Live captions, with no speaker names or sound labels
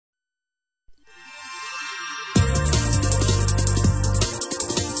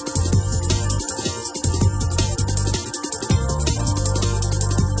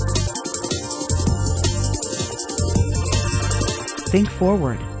Think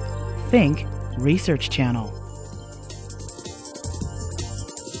forward. Think Research Channel.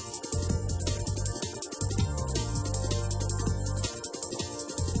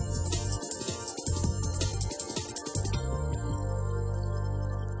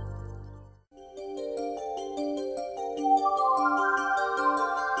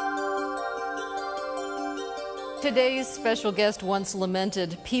 Today's special guest once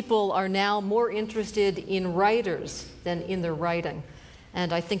lamented, people are now more interested in writers than in their writing.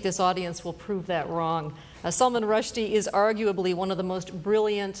 And I think this audience will prove that wrong. Salman Rushdie is arguably one of the most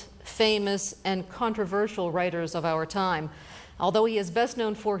brilliant, famous, and controversial writers of our time. Although he is best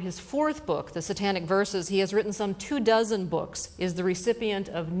known for his fourth book, The Satanic Verses, he has written some 24 books, is the recipient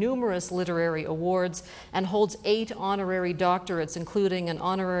of numerous literary awards, and holds 8 honorary doctorates, including an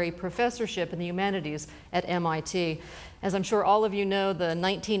honorary professorship in the humanities at MIT. As I'm sure all of you know, the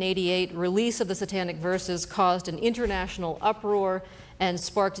 1988 release of The Satanic Verses caused an international uproar and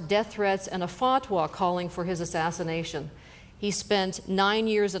sparked death threats and a fatwa calling for his assassination. He spent 9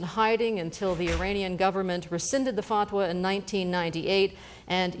 years in hiding until the Iranian government rescinded the fatwa in 1998,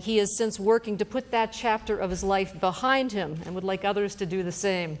 and he is since working to put that chapter of his life behind him and would like others to do the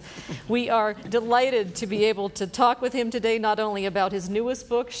same. We are delighted to be able to talk with him today, not only about his newest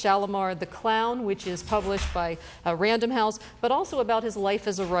book, Shalimar the Clown, which is published by Random House, but also about his life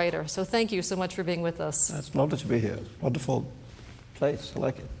as a writer. So thank you so much for being with us. It's lovely to be here. Wonderful place. I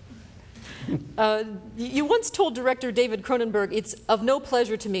like it. You once told director David Cronenberg, "It's of no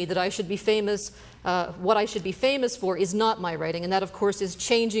pleasure to me that I should be famous. What I should be famous for is not my writing," and that, of course, is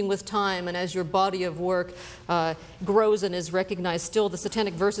changing with time. And as your body of work grows and is recognized, still, The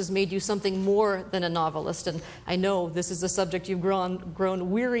Satanic Verses made you something more than a novelist. And I know this is a subject you've grown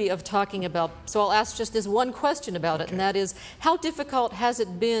weary of talking about. So I'll ask just this one question about it, and that is, how difficult has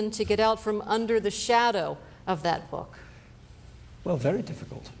it been to get out from under the shadow of that book? Well, very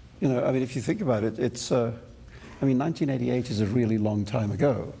difficult. You know, I mean, if you think about it, it's, I mean, 1988 is a really long time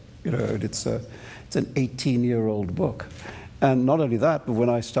ago. You know, it's an 18-year-old book. And not only that, but when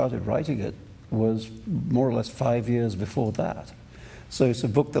I started writing it was more or less 5 years before that. So it's a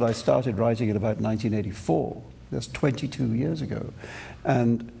book that I started writing in about 1984. That's 22 years ago.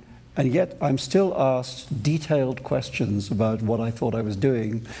 And yet I'm still asked detailed questions about what I thought I was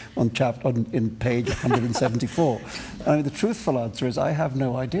doing in page 174. I mean, the truthful answer is I have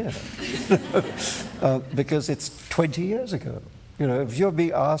no idea, because it's 20 years ago. You know, if you're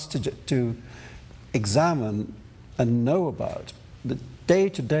being asked to examine and know about the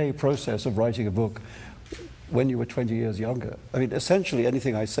day-to-day process of writing a book when you were 20 years younger, I mean, essentially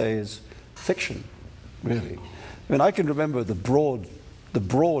anything I say is fiction, really. I mean, I can remember the broad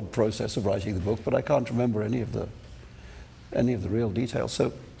process of writing the book, but I can't remember any of the real details.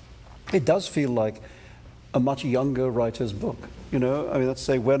 So it does feel like a much younger writer's book. You know, I mean, let's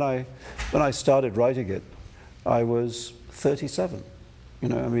say when I started writing it, I was 37. You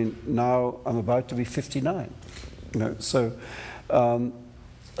know, I mean, now I'm about to be 59. You know, so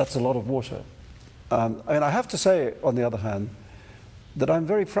that's a lot of water. I mean, I have to say, on the other hand, that I'm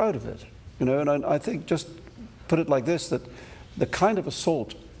very proud of it. You know, and I think, just put it like this, that the kind of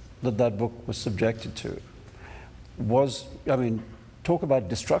assault that book was subjected to was, I mean, talk about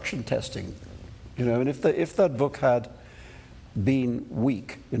destruction testing. You know, and if that book had been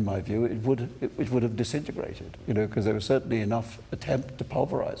weak, in my view, it would have disintegrated. You know, because there was certainly enough attempt to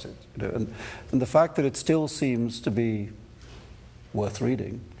pulverize it. You know, and the fact that it still seems to be worth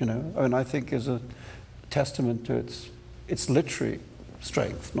reading, you know, I mean, I think is a testament to its literary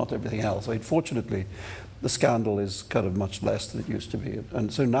strength, not everything else. I mean, fortunately, the scandal is kind of much less than it used to be.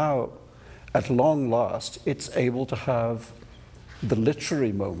 And so now, at long last, it's able to have the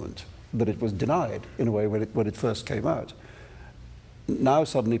literary moment that it was denied, in a way, when it first came out. Now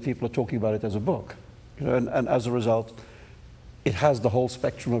suddenly people are talking about it as a book. You know, and as a result, it has the whole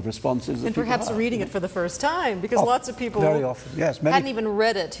spectrum of responses. And perhaps reading it for the first time, because lots of people very often, yes, hadn't even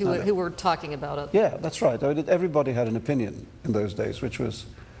read it who were talking about it. Yeah, that's right. I mean, everybody had an opinion in those days, which was,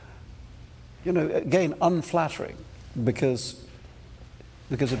 you know, again, unflattering, because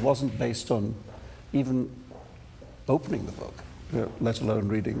it wasn't based on even opening the book, you know, let alone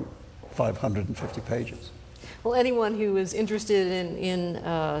reading 550 pages. Well, anyone who is interested in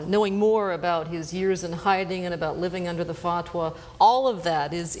knowing more about his years in hiding and about living under the fatwa, all of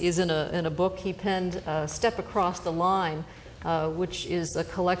that is in a book he penned, Step Across the Line, which is a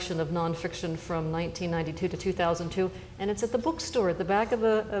collection of nonfiction from 1992 to 2002, and it's at the bookstore at the back of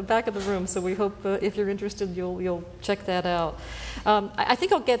the room. So we hope if you're interested, you'll check that out. I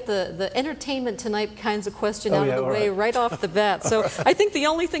think I'll get the entertainment tonight kinds of question out of the way right off the bat. So I think the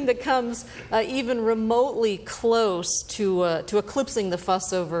only thing that comes even remotely close to eclipsing the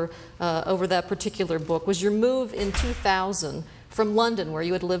fuss over that particular book was your move in 2000 from London, where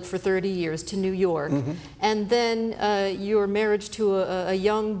you had lived for 30 years, to New York, and then your marriage to a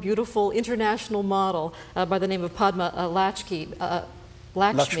young, beautiful international model by the name of Padma Lakshmi.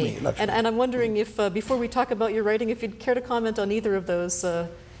 And I'm wondering if, before we talk about your writing, if you'd care to comment on either of those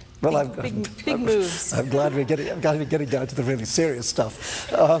big moves. I'm glad we're getting down to the really serious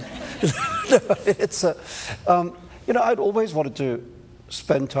stuff. It's, you know, I'd always wanted to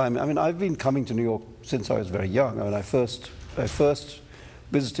spend time. I mean, I've been coming to New York since I was very young. I mean, I first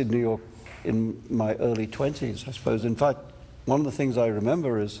visited New York in my early 20s, I suppose. In fact, one of the things I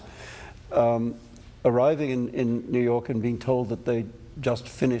remember is arriving in New York and being told that they just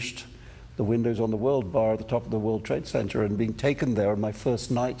finished the Windows on the World bar at the top of the World Trade Center, and being taken there on my first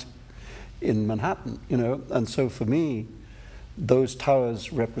night in Manhattan, you know. And so for me, those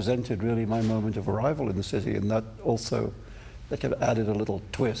towers represented really my moment of arrival in the city, and that also, that kind of added a little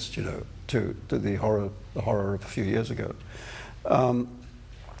twist, you know, to the horror of a few years ago.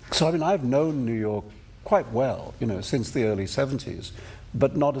 So I mean, I've known New York quite well, you know, since the early 70s,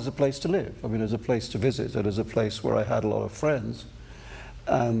 but not as a place to live. I mean, as a place to visit, and as a place where I had a lot of friends,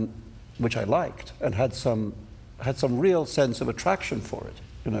 which I liked, and had some real sense of attraction for it,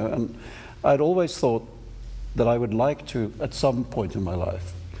 you know. And I'd always thought that I would like to, at some point in my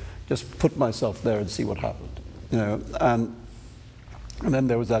life, just put myself there and see what happened, you know. And then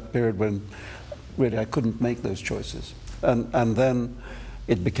there was that period when really I couldn't make those choices. And then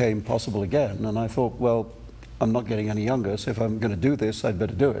it became possible again. And I thought, well, I'm not getting any younger, so if I'm going to do this, I'd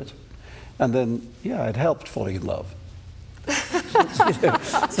better do it. And then, yeah, it helped falling in love. You know,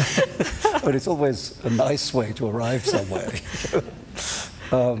 but it's always a nice way to arrive somewhere.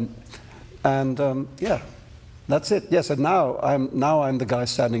 Yeah, that's it. Yes, and now I'm the guy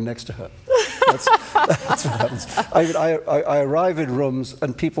standing next to her. That's what happens. I arrive in rooms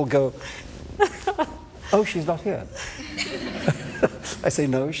and people go, "Oh, she's not here." I say,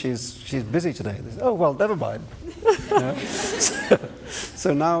 "No, she's busy today." They say, "Oh, well, never mind." You know?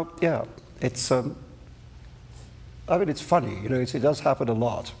 So now, yeah, it's. I mean, it's funny, you know. It does happen a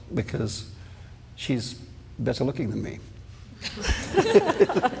lot because she's better looking than me.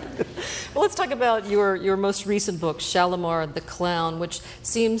 Well, let's talk about your most recent book, Shalimar the Clown, which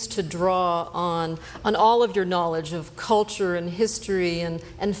seems to draw on all of your knowledge of culture and history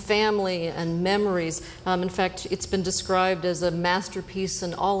and family and memories. In fact, it's been described as a masterpiece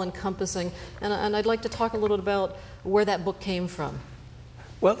and all-encompassing. And I'd like to talk a little bit about where that book came from.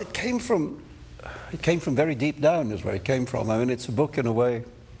 Well, it came from very deep down, is where it came from. I mean, it's a book in a way.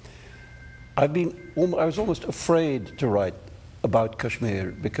 I was almost afraid to write about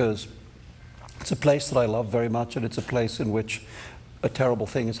Kashmir because it's a place that I love very much, and it's a place in which a terrible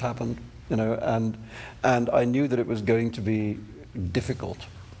thing has happened, you know, and I knew that it was going to be difficult,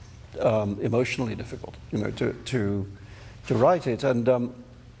 emotionally difficult, you know, to write it. And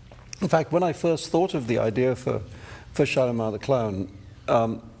in fact, when I first thought of the idea for Shalimar the Clown,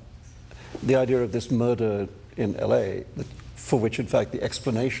 the idea of this murder in LA, for which in fact the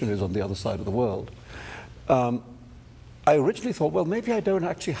explanation is on the other side of the world, I originally thought, well, maybe I don't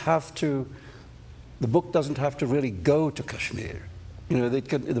actually have to, the book doesn't have to really go to Kashmir. You know,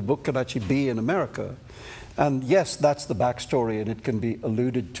 the book can actually be in America. And yes, that's the backstory, and it can be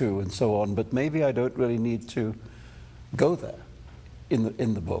alluded to and so on, but maybe I don't really need to go there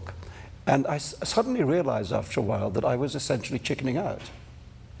in the book. And I suddenly realized after a while that I was essentially chickening out.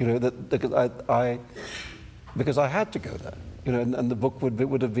 You know, because I had to go there. You know, and the book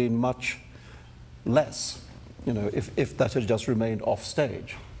would have been much less, you know, if that had just remained off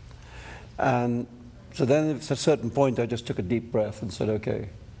stage. And so then at a certain point I just took a deep breath and said, okay,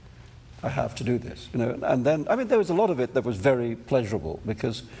 I have to do this, you know. And then, I mean, there was a lot of it that was very pleasurable,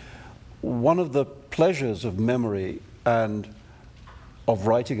 because one of the pleasures of memory and of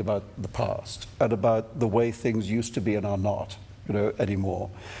writing about the past and about the way things used to be and are not, you know, anymore,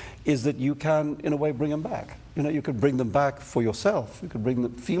 is that you can, in a way, bring them back. You know, you can bring them back for yourself. You can bring the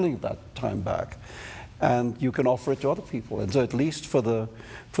feeling of that time back, and you can offer it to other people. And so, at least for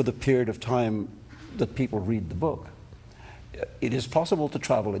the period of time that people read the book, it is possible to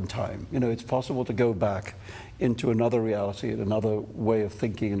travel in time. You know, it's possible to go back into another reality and another way of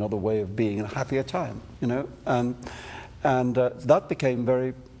thinking, another way of being, in a happier time. You know, and that became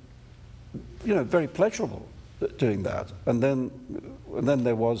very, you know, very pleasurable. doing that. And then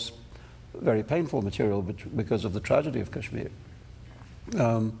there was very painful material because of the tragedy of Kashmir.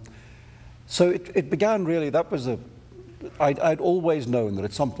 So it began really, I'd always known that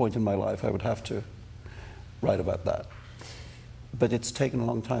at some point in my life I would have to write about that. But it's taken a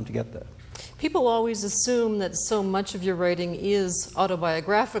long time to get there. People always assume that so much of your writing is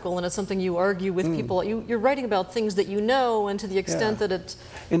autobiographical, and it's something you argue with people. You're writing about things that you know, and to the extent that it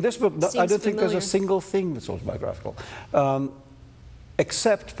in this book, I don't think there's a familiar. single thing that's autobiographical,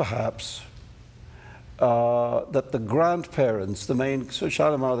 except perhaps that the grandparents, the main, so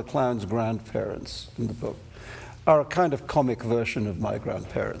Shalimar the Clown's grandparents in the book, are a kind of comic version of my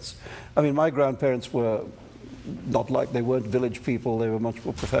grandparents. I mean, my grandparents were not like, they weren't village people, they were much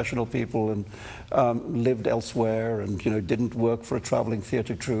more professional people and lived elsewhere and, you know, didn't work for a traveling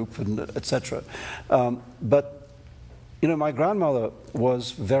theatre troupe and etc. But, you know, my grandmother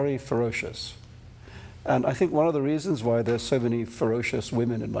was very ferocious. And I think one of the reasons why there's so many ferocious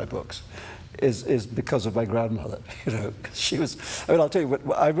women in my books is because of my grandmother, you know, 'cause she was, I mean, I'll tell you,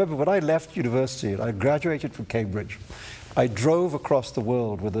 I remember when I left university and I graduated from Cambridge, I drove across the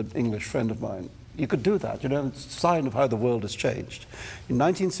world with an English friend of mine. You could do that, you know, it's a sign of how the world has changed. In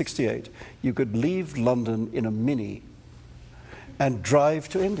 1968, you could leave London in a Mini and drive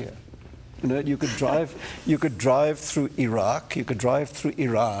to India. You know, you could drive through Iraq, you could drive through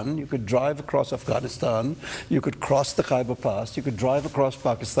Iran, you could drive across Afghanistan, you could cross the Khyber Pass, you could drive across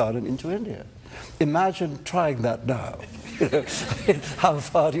Pakistan and into India. Imagine trying that now. You know, how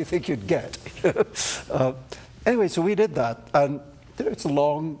far do you think you'd get? Anyway, so we did that, and you know, it's a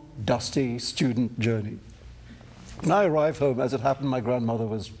long, dusty student journey. When I arrived home, as it happened, my grandmother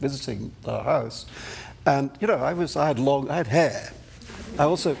was visiting our house, and you know, I had hair. I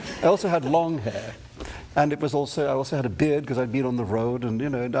also had long hair, and I also had a beard because I'd been on the road, and you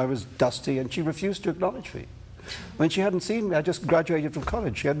know, and I was dusty, and she refused to acknowledge me. When she hadn't seen me, I just graduated from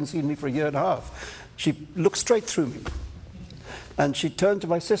college. She hadn't seen me for a year and a half. She looked straight through me, and she turned to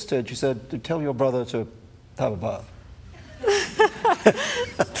my sister and she said, "Tell your brother to have a bath."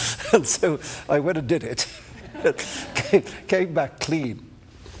 And so I went and did it. Came back clean.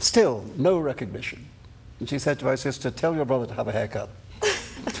 Still, no recognition. And she said to my sister, "Tell your brother to have a haircut."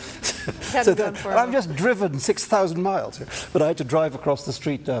 So I've just driven 6,000 miles, but I had to drive across the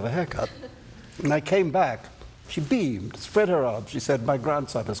street to have a haircut. And I came back. She beamed, spread her arms. She said, "My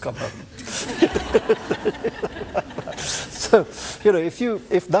grandson has come home." So, you know,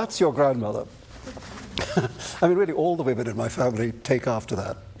 if that's your grandmother, I mean, really, all the women in my family take after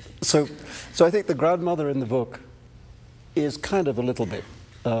that. So I think the grandmother in the book is kind of a little bit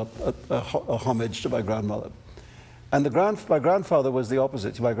a homage to my grandmother. And my grandfather was the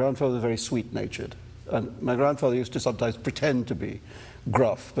opposite. My grandfather was very sweet-natured. And my grandfather used to sometimes pretend to be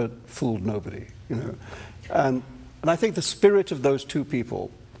gruff, but fooled nobody, you know. And I think the spirit of those two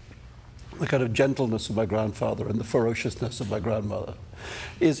people, the kind of gentleness of my grandfather and the ferociousness of my grandmother,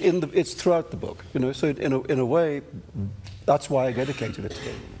 it's throughout the book, you know. So in a way, that's why I dedicated it to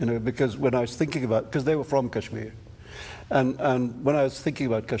them, you know, because when I was thinking because they were from Kashmir, and when I was thinking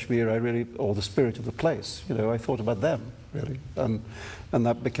about Kashmir, or the spirit of the place, you know, I thought about them really, and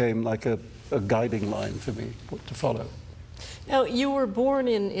that became like a guiding line for me to follow. Now, you were born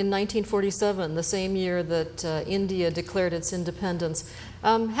in 1947, the same year that India declared its independence.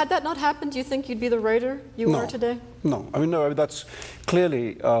 Had that not happened, do you think you'd be the writer you are today? No, I mean, no, that's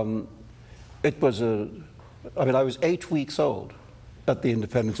clearly, I was 8 weeks old at the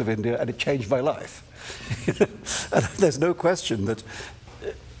independence of India, and it changed my life. And there's no question that,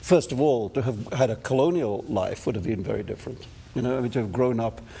 first of all, to have had a colonial life would have been very different. You know, I mean, to have grown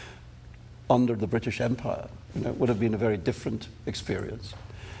up under the British Empire, you know, would have been a very different experience.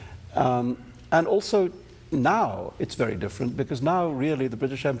 And also now it's very different, because now really the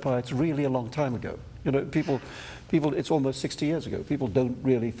British Empire, it's really a long time ago. You know, people, it's almost 60 years ago. People don't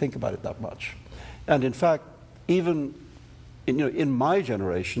really think about it that much. And in fact, even in my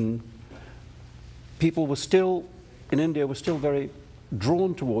generation, people were still, in India, were still very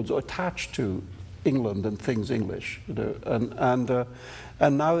drawn towards or attached to England and things English, you know,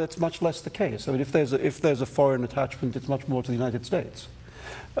 and now it's much less the case. I mean, if there's a foreign attachment, it's much more to the United States.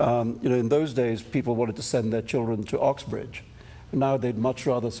 You know, in those days, people wanted to send their children to Oxbridge. Now they'd much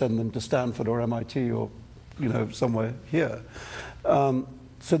rather send them to Stanford or MIT or, you know, somewhere here.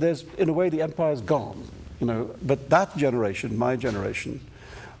 So there's, in a way, the empire's gone, you know. But that generation, my generation,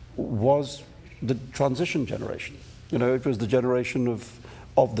 was the transition generation. You know, it was the generation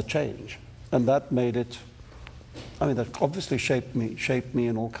of the change. And that made it I mean, that obviously shaped me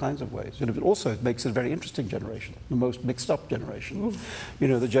in all kinds of ways. You know, but also it makes it a very interesting generation, the most mixed up generation. You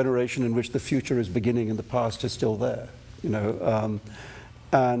know, the generation in which the future is beginning and the past is still there. You know,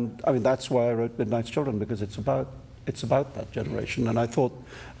 and I mean, that's why I wrote Midnight's Children, because it's about that generation. And I thought,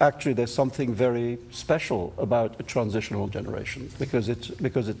 actually, there's something very special about a transitional generation, because it,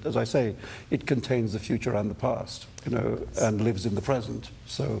 as I say, it contains the future and the past, you know, and lives in the present.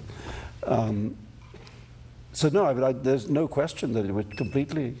 So, so no, I mean, there's no question that it would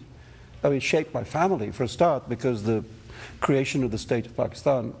completely, I mean, shape my family for a start, because the creation of the state of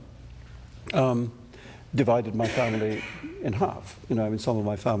Pakistan divided my family in half. You know, I mean, some of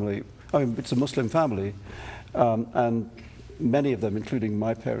my family, I mean, it's a Muslim family, and many of them, including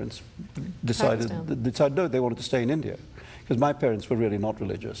my parents, decided no, they wanted to stay in India, because my parents were really not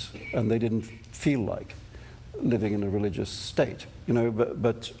religious, and they didn't feel like living in a religious state. You know,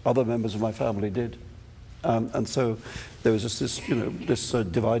 but other members of my family did. And so there was just this, you know, this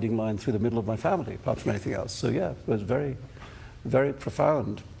dividing line through the middle of my family, apart from anything else. So yeah, it was very, very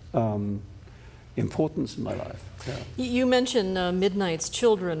profound importance in my life. Yeah. You mentioned Midnight's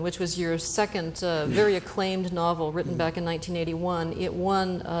Children, which was your second very acclaimed novel, written back in 1981. It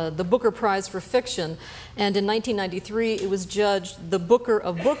won the Booker Prize for Fiction, and in 1993 it was judged the Booker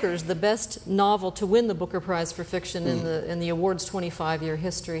of Bookers, the best novel to win the Booker Prize for Fiction in the award's 25-year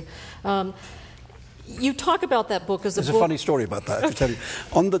history. You talk about that book as a book. There's a funny story about that, to tell you.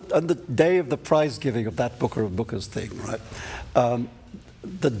 On the day of the prize giving of that Booker of Bookers thing, right,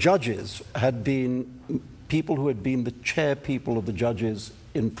 the judges had been people who had been the chair people of the judges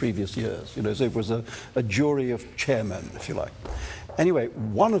in previous years. You know, so it was a jury of chairmen, if you like. Anyway,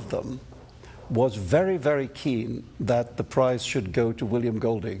 one of them was very, very keen that the prize should go to William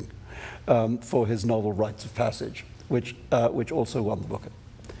Golding for his novel Rites of Passage, which also won the Booker.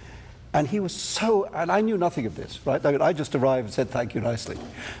 And he was so, and I knew nothing of this, right? I mean, I just arrived and said thank you nicely.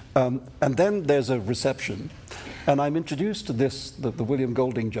 And then there's a reception, and I'm introduced to the William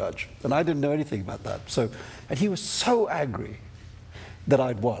Golding judge, and I didn't know anything about that. So, and he was so angry that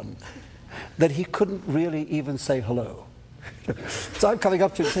I'd won, that he couldn't really even say hello. So I'm coming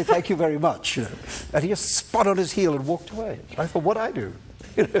up to him and say thank you very much, you know, and he just spun on his heel and walked away. I thought, what'd I do?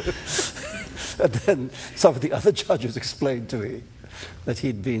 You know? And then some of the other judges explained to me that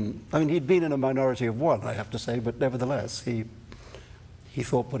he'd been in a minority of one, I have to say, but nevertheless, he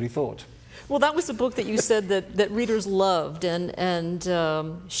thought what he thought. Well, that was a book that you said that readers loved, and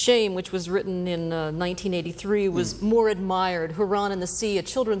Shame, which was written in 1983, was more admired. Huron and the Sea, a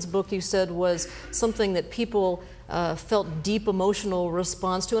children's book, you said, was something that people felt deep emotional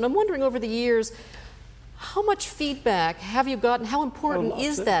response to. And I'm wondering, over the years, how much feedback have you gotten? How important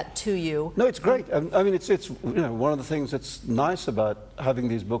is that to you? No, it's great. I mean, it's you know, one of the things that's nice about having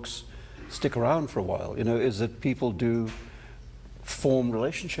these books stick around for a while, you know, is that people do form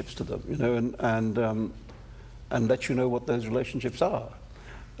relationships to them, you know, and let you know what those relationships are.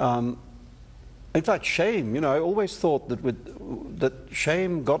 In fact, Shame, you know, I always thought that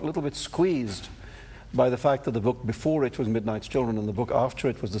Shame got a little bit squeezed by the fact that the book before it was Midnight's Children and the book after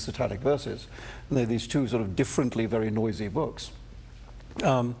it was the Satanic Verses. And they're these two sort of differently very noisy books.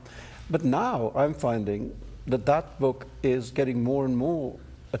 But now I'm finding that that book is getting more and more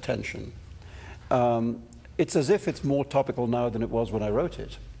attention. It's as if it's more topical now than it was when I wrote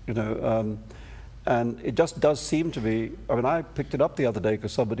it, you know. And it just does seem to be, I mean, I picked it up the other day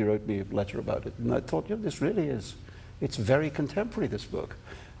because somebody wrote me a letter about it, and I thought, you know, this really is, it's very contemporary, this book,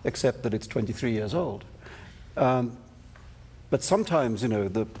 except that it's 23 years old. But sometimes, you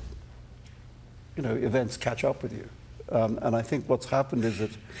know, events catch up with you. And I think what's happened is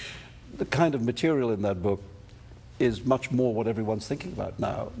that the kind of material in that book is much more what everyone's thinking about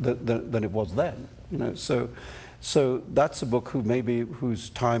now than it was then. You know, so that's a book whose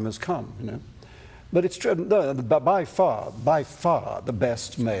time has come. You know, but it's true. No, by far, the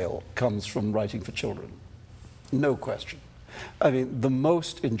best mail comes from writing for children. No question. I mean, the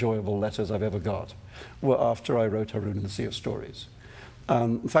most enjoyable letters I've ever got were after I wrote Haroon and the Sea of Stories.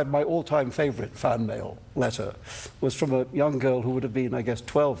 In fact, my all-time favorite fan mail letter was from a young girl who would have been, I guess,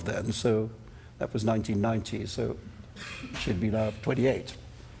 12 then, so that was 1990, so she'd been 28.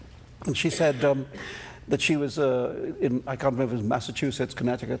 And she said that she was in, I can't remember, if it was Massachusetts,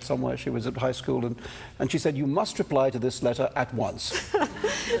 Connecticut, somewhere. She was at high school, and she said, "You must reply to this letter at once.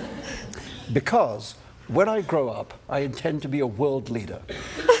 Because when I grow up, I intend to be a world leader."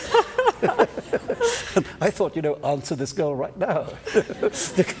 And I thought, you know, answer this girl right now.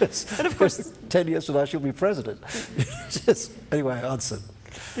 because, and of course, 10 years from now, she'll be president. Anyway, I answered.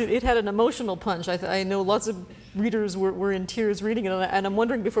 It had an emotional punch. I know lots of readers were in tears reading it. And I'm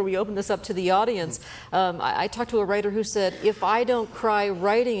wondering, before we open this up to the audience, I talked to a writer who said, if I don't cry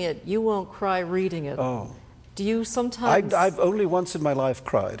writing it, you won't cry reading it. Oh. Do you sometimes? I've only once in my life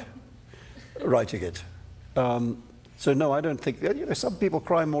cried writing it. So no, I don't think, you know, some people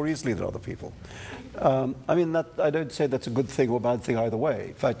cry more easily than other people. I mean, I don't say that's a good thing or a bad thing either way.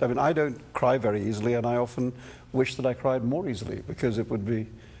 In fact, I mean, I don't cry very easily, and I often wish that I cried more easily, because it would be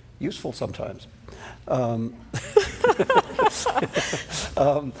useful sometimes. But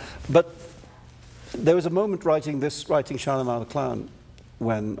there was a moment writing Shalimar the Clown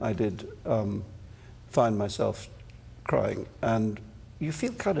when I did find myself crying, and you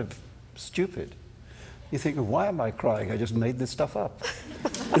feel kind of stupid. You think, why am I crying? I just made this stuff up.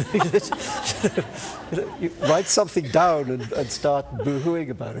 You write something down and start boo-hooing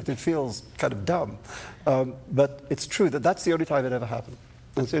about it. It feels kind of dumb. But it's true that that's the only time it ever happened.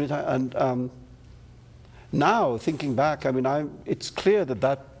 That's the only time. And now, thinking back, I mean, it's clear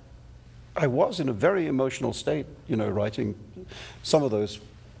that I was in a very emotional state, you know, writing some of those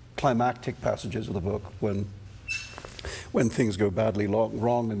climactic passages of the book when things go badly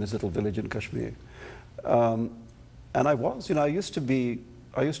wrong in this little village in Kashmir. And I was, you know, I used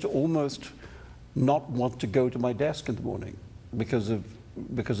to almost not want to go to my desk in the morning because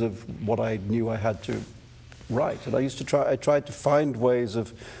of what I knew I had to write. And I tried to find ways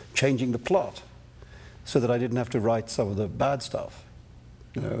of changing the plot so that I didn't have to write some of the bad stuff,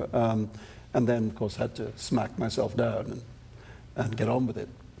 you know. And then, of course, had to smack myself down and get on with it.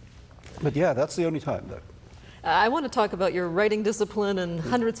 But yeah, that's the only time, though. I want to talk about your writing discipline and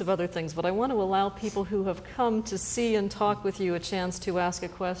hundreds of other things, but I want to allow people who have come to see and talk with you a chance to ask a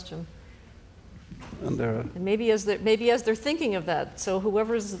question. And maybe as they're thinking of that, so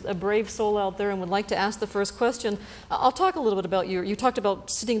whoever's a brave soul out there and would like to ask the first question, I'll talk a little bit about you. You talked about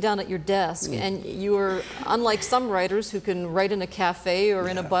sitting down at your desk, and you're, unlike some writers who can write in a cafe or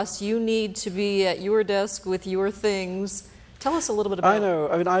in a bus, you need to be at your desk with your things. Tell us a little bit about it. I know.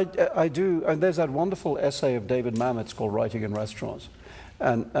 I mean, I do. And there's that wonderful essay of David Mamet's called Writing in Restaurants.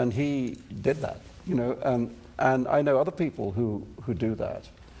 And he did that, you know. And I know other people who do that.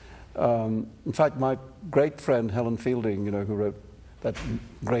 In fact, my great friend Helen Fielding, you know, who wrote that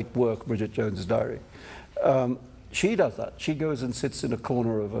great work, Bridget Jones's Diary, she does that. She goes and sits in a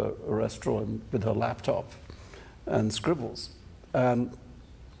corner of a restaurant with her laptop and scribbles. And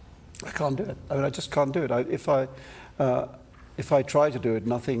I can't do it. I mean, I just can't do it. If I try to do it,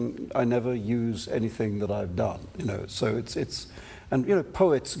 I never use anything that I've done, you know. So and you know,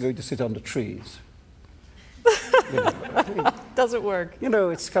 poets are going to sit under trees. You know, doesn't work. You know,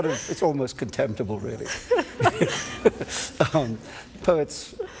 it's almost contemptible, really.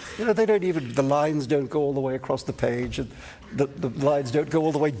 Poets, you know, the lines don't go all the way across the page, and the lines don't go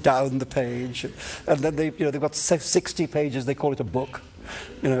all the way down the page, and then they've got 60 pages. They call it a book.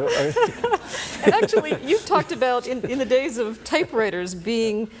 You know. And actually, you've talked about in the days of typewriters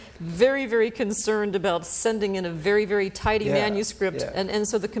being very, very concerned about sending in a very, very tidy manuscript, and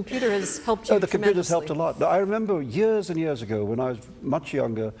so the computer has helped you. Oh, the computer's helped a lot. I remember years and years ago, when I was much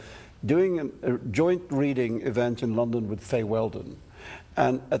younger, doing a joint reading event in London with Fay Weldon.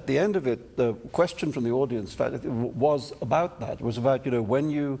 And at the end of it, the question from the audience was about that. It was about, you know, when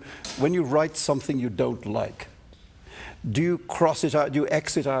you write something you don't like, do you cross it out, do you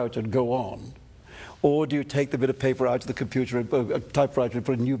X it out and go on? Or do you take the bit of paper out of the computer and typewriter and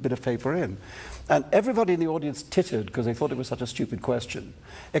put a new bit of paper in? And everybody in the audience tittered because they thought it was such a stupid question,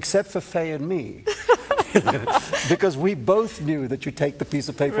 except for Faye and me. Because we both knew that you take the piece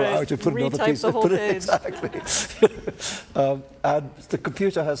of paper out and put another piece of paper in. Exactly. And the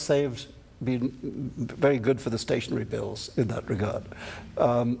computer has been very good for the stationery bills in that regard.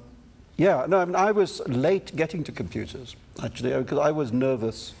 Yeah, no, I mean, I was late getting to computers, actually, because I was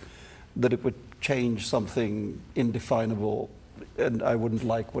nervous that it would change something indefinable and I wouldn't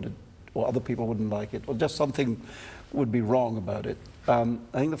like or other people wouldn't like it, or just something would be wrong about it. I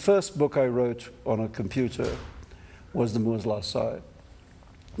think the first book I wrote on a computer was The Moor's Last Sigh,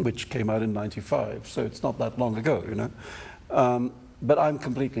 which came out in '95, so it's not that long ago, you know. But I'm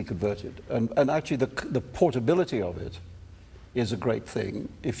completely converted. And actually the portability of it is a great thing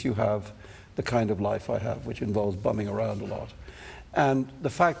if you have the kind of life I have, which involves bumming around a lot. And the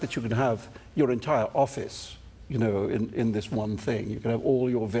fact that you can have your entire office, you know, in this one thing. You can have all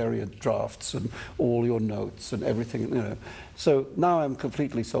your variant drafts and all your notes and everything, you know. So now I'm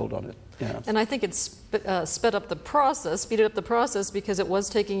completely sold on it. Yeah. And I think it's speeded up the process because it was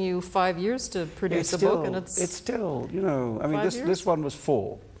taking you 5 years to produce a book, and it's still, you know, I mean, this one was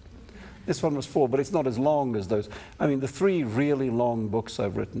 4. This one was 4, but it's not as long as those. I mean, the 3 really long books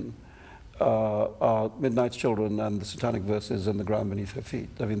I've written are Midnight's Children and the Satanic Verses and The Ground Beneath Her Feet.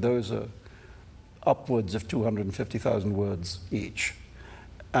 I mean, those are upwards of 250,000 words each.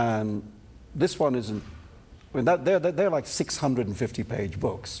 And this one isn't, I mean, they're like 650-page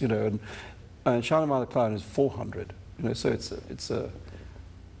books, you know, and Shalimar the Clown is 400, you know, so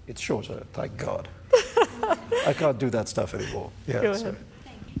it's shorter, thank God. I can't do that stuff anymore. Yeah, Go ahead.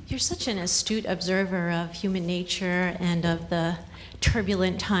 You're such an astute observer of human nature and of the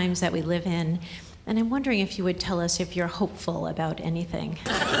turbulent times that we live in. And I'm wondering if you would tell us if you're hopeful about anything.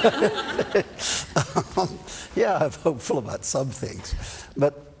 Yeah, I'm hopeful about some things.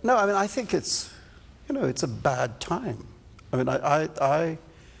 But no, I mean, I think it's, you know, it's a bad time. I mean, I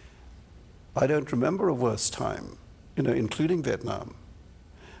don't remember a worse time, you know, including Vietnam.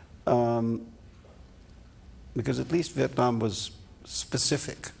 Because at least Vietnam was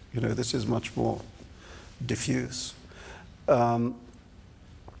specific. You know, this is much more diffuse.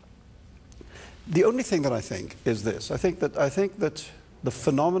 The only thing that I think is this. I think that the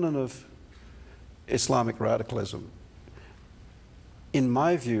phenomenon of Islamic radicalism, in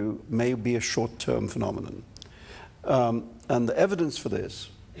my view, may be a short-term phenomenon. And the evidence for this,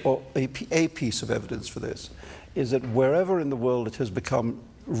 or a piece of evidence for this, is that wherever in the world it has become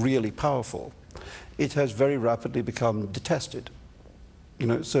really powerful, it has very rapidly become detested. You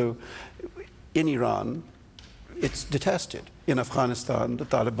know, so in Iran, it's detested. In Afghanistan, the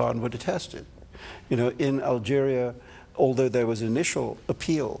Taliban were detested. You know, in Algeria, although there was initial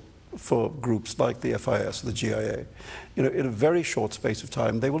appeal for groups like the FIS, the GIA, you know, in a very short space of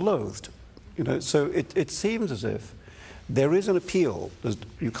time, they were loathed. You know, so it seems as if there is an appeal.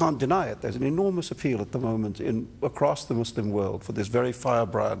 You can't deny it. There's an enormous appeal at the moment across the Muslim world for this very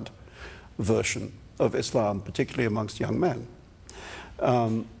firebrand version of Islam, particularly amongst young men.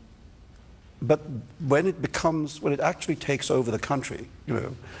 But when it actually takes over the country, you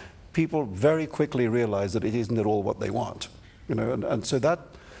know, people very quickly realize that it isn't at all what they want, you know, and so that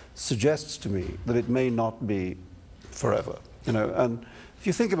suggests to me that it may not be forever, you know. And if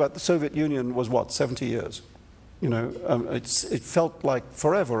you think about the Soviet Union was what, 70 years, you know, it felt like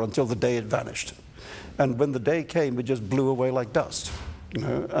forever until the day it vanished, and when the day came, it just blew away like dust, you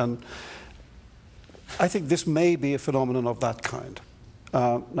know. And I think this may be a phenomenon of that kind.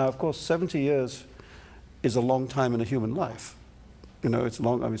 Now, of course, 70 years is a long time in a human life. You know, it's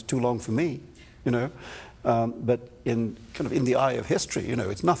long. I mean, it's too long for me. You know, but in the eye of history, you know,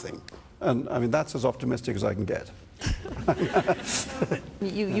 it's nothing. And I mean, that's as optimistic as I can get.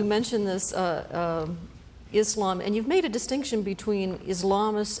 You mentioned this Islam, and you've made a distinction between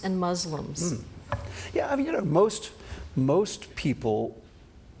Islamists and Muslims. Yeah, I mean, you know, most people,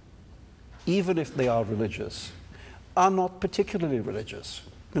 even if they are religious, are not particularly religious,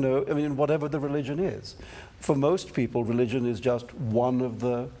 you know, I mean, whatever the religion is. For most people, religion is just one of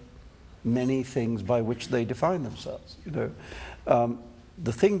the many things by which they define themselves, you know.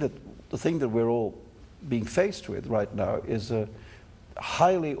 The thing that we're all being faced with right now is a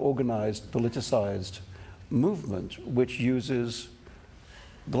highly organized, politicized movement which uses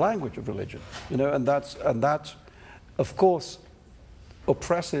the language of religion, you know, and that, of course,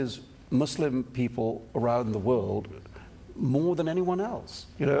 oppresses Muslim people around the world more than anyone else.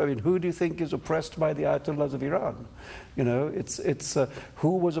 You know, I mean, who do you think is oppressed by the Ayatollahs of Iran? You know, it's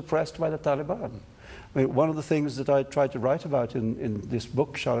who was oppressed by the Taliban? I mean, one of the things that I tried to write about in this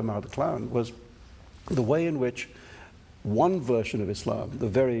book, Shalimar the Clown, was the way in which one version of Islam, the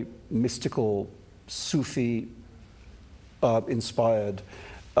very mystical, Sufi inspired,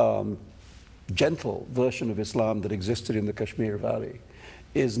 gentle version of Islam that existed in the Kashmir Valley,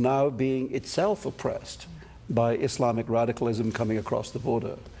 is now being itself oppressed by Islamic radicalism coming across the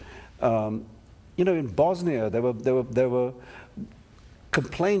border. You know, in Bosnia, there were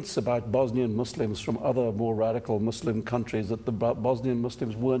complaints about Bosnian Muslims from other more radical Muslim countries that the Bosnian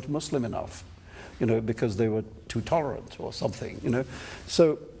Muslims weren't Muslim enough, you know, because they were too tolerant or something, you know.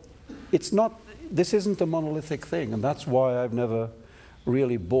 So this isn't a monolithic thing, and that's why I've never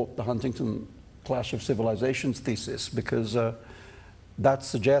really bought the Huntington Clash of Civilizations thesis, because that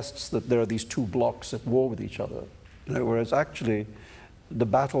suggests that there are these two blocks at war with each other, you know, whereas actually the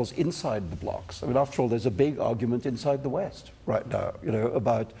battle's inside the blocks. I mean, after all, there's a big argument inside the West right now, you know,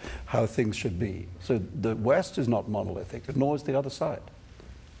 about how things should be. So the West is not monolithic, nor is the other side.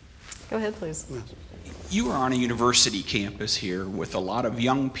 Go ahead, please. Yes. You are on a university campus here with a lot of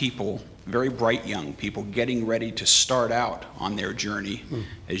young people, very bright young people, getting ready to start out on their journey,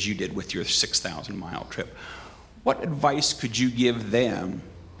 as you did with your 6,000-mile trip. What advice could you give them,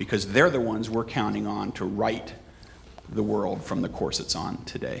 because they're the ones we're counting on to right the world from the course it's on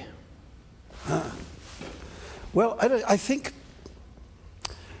today? Well, I think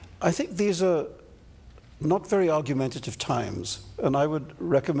I think these are not very argumentative times, and I would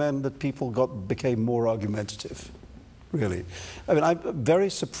recommend that people became more argumentative, really. I mean, I'm very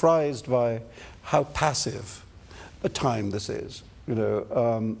surprised by how passive a time this is, you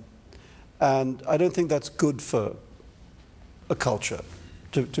know, and I don't think that's good for a culture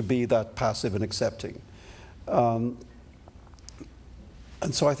to be that passive and accepting. And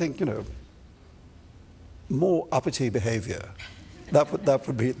so I think, you know, more uppity behavior.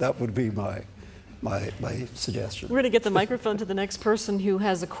 That would be my suggestion. We're going to get the microphone to the next person who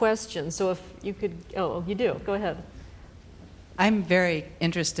has a question. So if you could, oh, you do. Go ahead. I'm very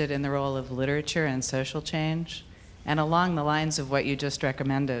interested in the role of literature and social change. And along the lines of what you just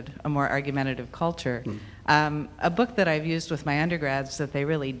recommended, a more argumentative culture, a book that I've used with my undergrads that they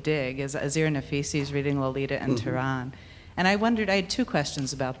really dig is Azir Nafisi's Reading Lolita in Tehran. And I wondered, I had two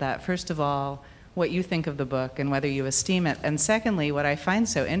questions about that. First of all, what you think of the book and whether you esteem it. And secondly, what I find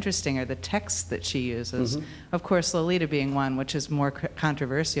so interesting are the texts that she uses. Of course, Lolita being one, which is more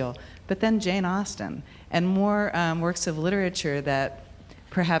controversial, but then Jane Austen, and more works of literature that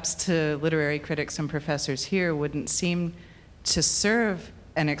perhaps to literary critics and professors here wouldn't seem to serve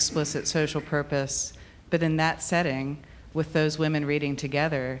an explicit social purpose, but in that setting, with those women reading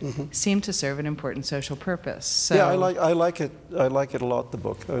together, seem to serve an important social purpose. So yeah, I like it. I like it a lot, the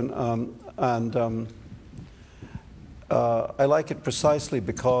book, and I like it precisely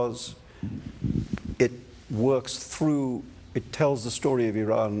because it works through. It tells the story of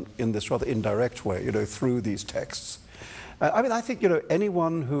Iran in this rather indirect way, you know, through these texts. I mean, I think, you know,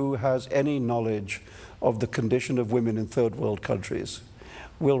 anyone who has any knowledge of the condition of women in third world countries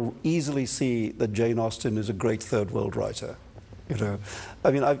will easily see that Jane Austen is a great third world writer. You know, I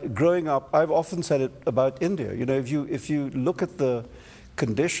mean, growing up, I've often said it about India. You know, if you look at the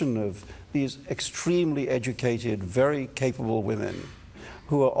condition of these extremely educated, very capable women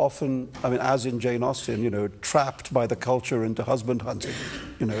who are often, I mean, as in Jane Austen, you know, trapped by the culture into husband hunting,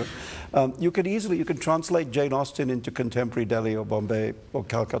 you know. You can translate Jane Austen into contemporary Delhi or Bombay or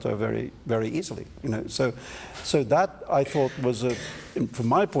Calcutta very, very easily, you know. So that, I thought, was, from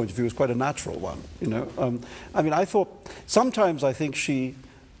my point of view, was quite a natural one, you know. I mean, I thought, sometimes I think she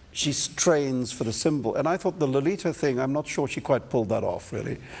strains for the symbol, and I thought the Lolita thing, I'm not sure she quite pulled that off,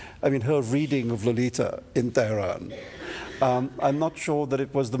 really. I mean, her reading of Lolita in Tehran, I'm not sure that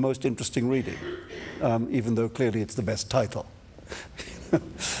it was the most interesting reading, even though clearly it's the best title.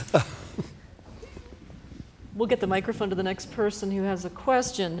 We'll get the microphone to the next person who has a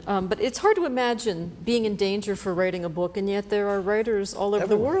question. But it's hard to imagine being in danger for writing a book, and yet there are writers all over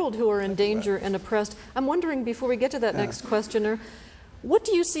the world who are in danger and oppressed. I'm wondering, before we get to that next questioner, what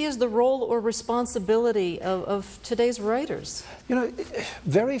do you see as the role or responsibility of today's writers? You know,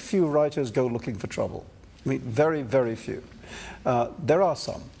 very few writers go looking for trouble. I mean, very, very few. There are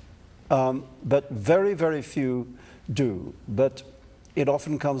some, but very, very few do. But it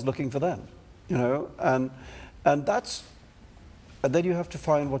often comes looking for them, you know, and then you have to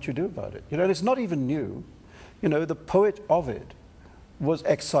find what you do about it. You know, and it's not even new. You know, the poet Ovid was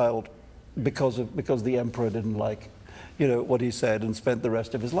exiled because the emperor didn't like, you know, what he said, and spent the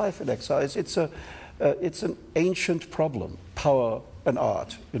rest of his life in exile. It's an ancient problem, power and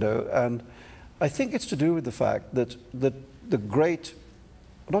art, you know, and I think it's to do with the fact that the great,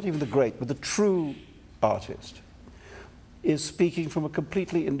 not even the great, but the true artist is speaking from a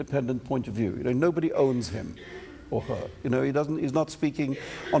completely independent point of view. You know, nobody owns him or her. You know, he's not speaking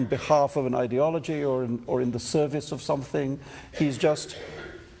on behalf of an ideology or in the service of something. He's just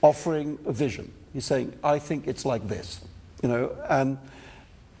offering a vision. He's saying, I think it's like this. You know, and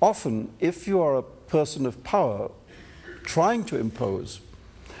often, if you are a person of power trying to impose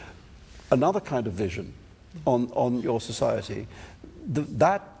another kind of vision on your society,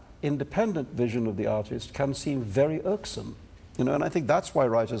 that independent vision of the artist can seem very irksome, you know, and I think that's why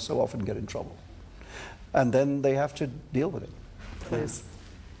writers so often get in trouble. And then they have to deal with it. Please.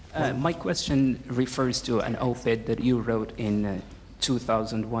 My question refers to an op-ed that you wrote in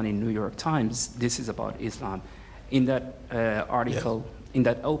 2001 in New York Times. This is about Islam. In that article, in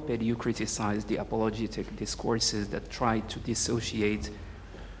that op-ed, you criticized the apologetic discourses that try to dissociate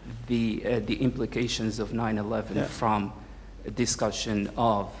the implications of 9/11 from a discussion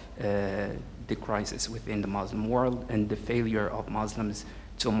of the crisis within the Muslim world and the failure of Muslims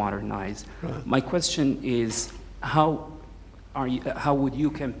to modernize. Right. My question is, how would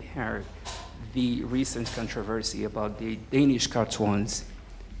you compare the recent controversy about the Danish cartoons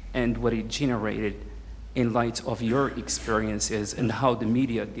and what it generated in light of your experiences and how the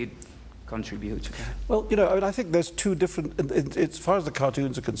media did contribute to that? Well, you know, I mean, I think there's two different, as far as the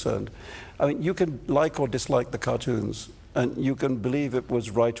cartoons are concerned, I mean, you can like or dislike the cartoons and you can believe it was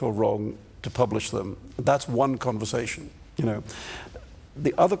right or wrong to publish them. That's one conversation, you know.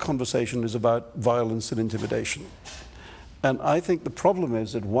 The other conversation is about violence and intimidation. And I think the problem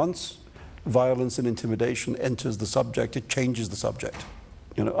is that once violence and intimidation enters the subject, it changes the subject.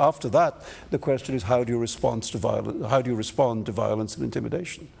 You know, after that, the question is how do you respond to violence and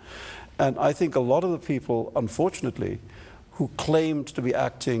intimidation? And I think a lot of the people, unfortunately, who claimed to be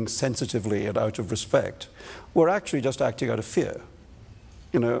acting sensitively and out of respect were actually just acting out of fear.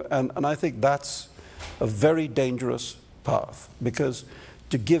 You know, and I think that's a very dangerous path, because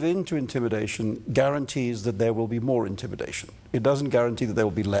to give in to intimidation guarantees that there will be more intimidation. It doesn't guarantee that there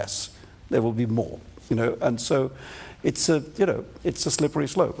will be less. There will be more, you know, and so it's a, you know, it's a slippery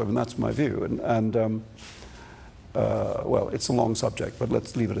slope. I mean, that's my view, well, it's a long subject, but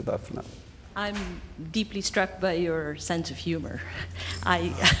let's leave it at that for now. I'm deeply struck by your sense of humor.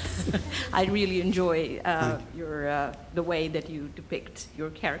 I really enjoy the way that you depict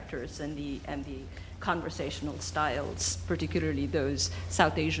your characters and the conversational styles, particularly those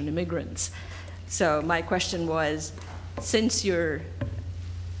South Asian immigrants. So my question was, since your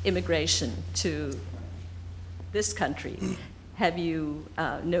immigration to this country, have you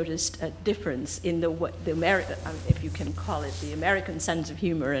noticed a difference in if you can call it the American sense of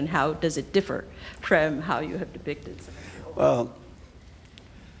humor, and how does it differ from how you have depicted some of your Well,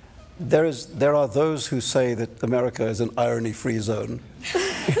 there are those who say that America is an irony-free zone.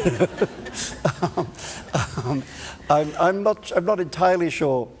 I'm not entirely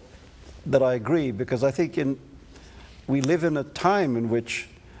sure that I agree, because I think we live in a time in which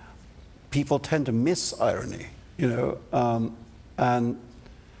people tend to miss irony, you know, and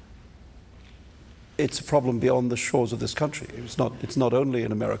it's a problem beyond the shores of this country. It's not only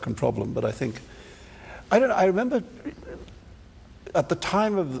an American problem, but I think, I remember at the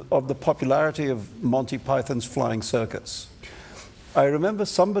time of the popularity of Monty Python's Flying Circus, I remember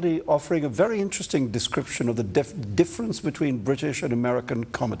somebody offering a very interesting description of the difference between British and American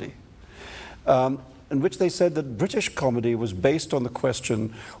comedy, in which they said that British comedy was based on the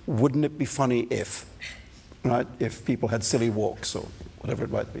question, wouldn't it be funny if, right? If people had silly walks or whatever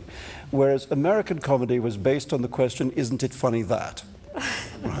it might be. Whereas American comedy was based on the question, isn't it funny that?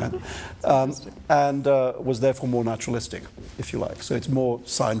 Right? And was therefore more naturalistic, if you like. So it's more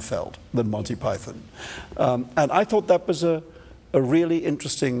Seinfeld than Monty Python. And I thought that was a really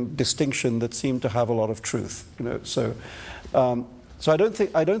interesting distinction that seemed to have a lot of truth. You know, so I don't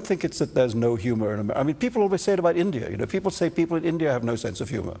think it's that there's no humor in America. I mean, people always say it about India. You know, people say people in India have no sense of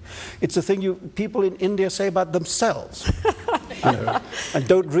humor. It's a thing people in India say about themselves, you know, and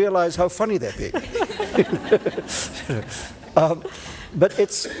don't realize how funny they're being. But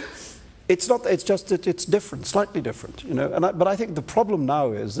it's not. It's just that it's different, slightly different, you know. But I think the problem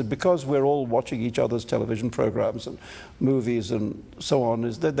now is that because we're all watching each other's television programs and movies and so on,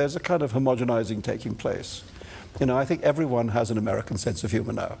 is that there's a kind of homogenizing taking place. You know, I think everyone has an American sense of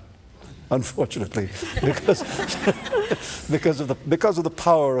humor now, unfortunately, because of the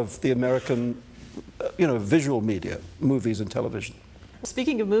power of the American, you know, visual media, movies and television.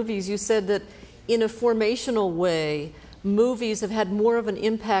 Speaking of movies, you said that in a formational way, movies have had more of an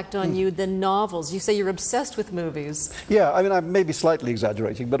impact on you than novels. You say you're obsessed with movies. Yeah, I mean, I may be slightly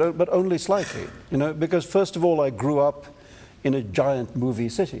exaggerating, but only slightly. You know, because first of all, I grew up in a giant movie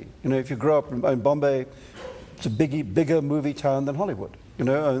city. You know, if you grow up in Bombay, it's a bigger movie town than Hollywood. You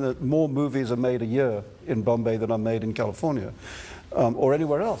know, and more movies are made a year in Bombay than are made in California, or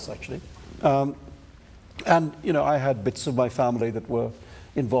anywhere else, actually. And, you know, I had bits of my family that were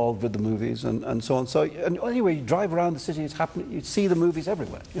involved with the movies and so on. So and anyway, you drive around the city, it's happening, you see the movies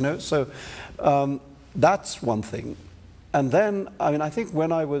everywhere, you know. So that's one thing. And then, I mean, I think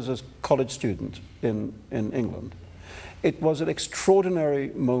when I was a college student in England, it was an extraordinary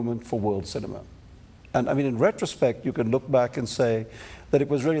moment for world cinema. And I mean, in retrospect, you can look back and say that it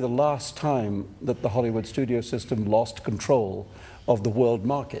was really the last time that the Hollywood studio system lost control of the world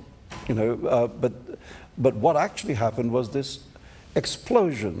market, you know. But what actually happened was this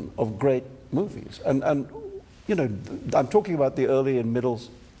explosion of great movies. And you know, I'm talking about the early and middle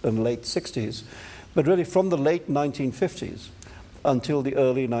and late 60s, but really from the late 1950s until the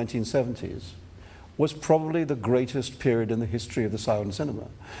early 1970s was probably the greatest period in the history of the silent cinema.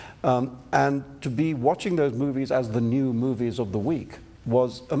 And to be watching those movies as the new movies of the week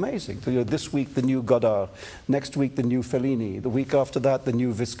was amazing. So, you know, this week the new Godard, next week the new Fellini, the week after that the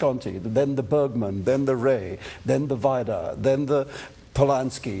new Visconti, then the Bergman, then the Ray, then the Vida, then the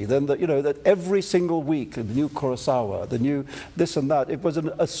Polanski, then the, you know, that every single week the new Kurosawa, the new this and that. It was an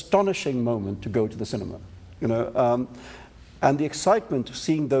astonishing moment to go to the cinema, you know. and the excitement of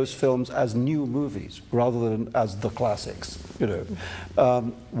seeing those films as new movies rather than as the classics,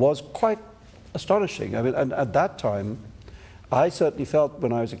 was quite astonishing. I mean, and at that time, I certainly felt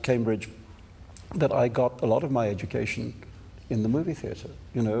when I was at Cambridge that I got a lot of my education in the movie theatre,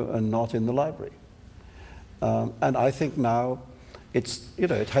 and not in the library. And I think now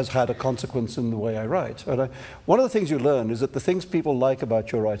it has had a consequence in the way I write. And one of the things you learn is that the things people like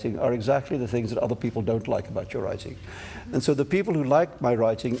about your writing are exactly the things that other people don't like about your writing. And so the people who like my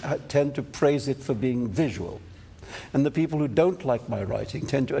writing tend to praise it for being visual. And the people who don't like my writing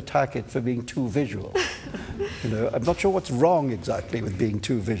tend to attack it for being too visual. I'm not sure what's wrong exactly with being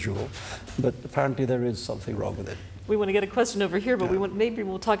too visual, but apparently there is something wrong with it. We want to get a question over here, but maybe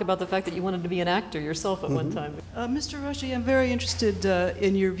we'll talk about the fact that you wanted to be an actor yourself at one time. Mr. Rushdie, I'm very interested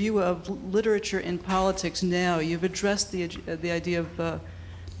in your view of literature in politics now. You've addressed the idea of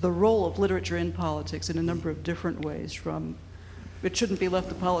the role of literature in politics in a number of different ways, from it shouldn't be left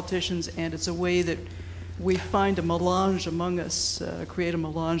to politicians, and it's a way that we find a melange among us, create a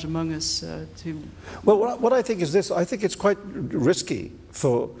melange among us to... Well, what I think is this. I think it's quite risky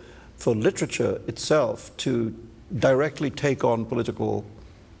for literature itself to directly take on political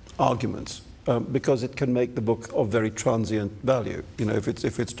arguments because it can make the book of very transient value, if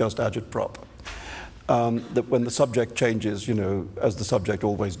it's just agitprop. That when the subject changes, as the subject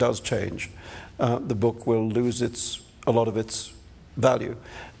always does change, the book will lose a lot of its value.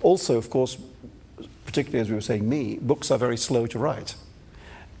 Also, of course, particularly as we were saying, books are very slow to write,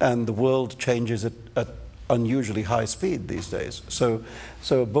 and the world changes at unusually high speed these days. So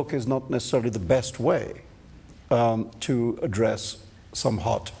a book is not necessarily the best way to address some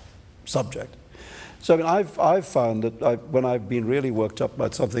hot subject. So I mean, I've found that when I've been really worked up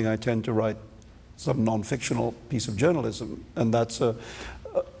about something, I tend to write some non-fictional piece of journalism, and that's a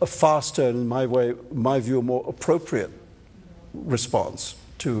faster, and in my view, a more appropriate response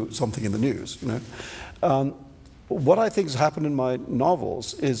to something in the news. What I think has happened in my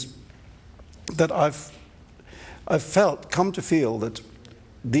novels is that I've come to feel that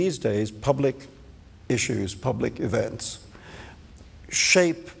these days public issues, public events,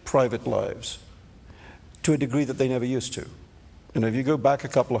 shape private lives to a degree that they never used to. If you go back a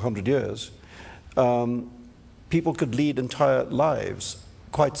couple of hundred years, people could lead entire lives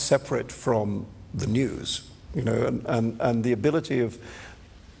quite separate from the news, and the ability of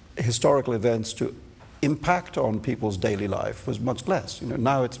historical events to impact on people's daily life was much less.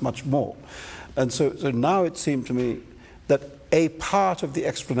 Now it's much more. And so now it seemed to me that a part of the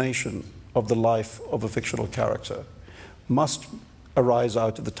explanation of the life of a fictional character must arise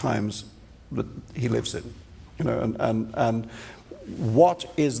out of the times that he lives in. And what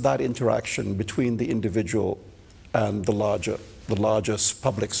is that interaction between the individual and the larger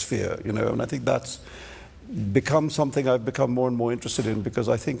public sphere, and I think that's become something I've become more and more interested in, because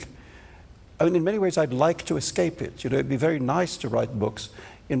I think, in many ways I'd like to escape it. It'd be very nice to write books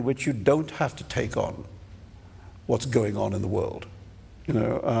in which you don't have to take on what's going on in the world,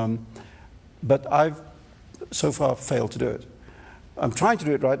 but I've so far failed to do it. I'm trying to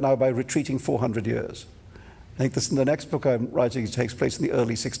do it right now by retreating 400 years. I think the next book I'm writing takes place in the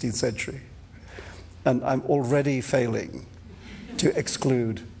early 16th century, and I'm already failing to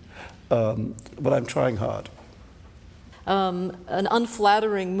exclude, but I'm trying hard. An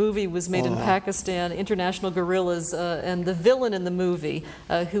unflattering movie was made in Pakistan, International Guerrillas, and the villain in the movie,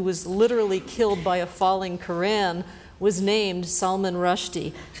 who was literally killed by a falling Quran, was named Salman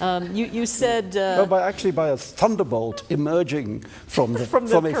Rushdie. You said... no, actually by a thunderbolt emerging from a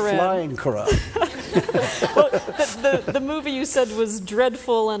flying Quran. Well, the movie you said was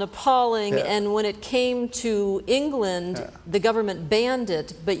dreadful and appalling, and when it came to England, the government banned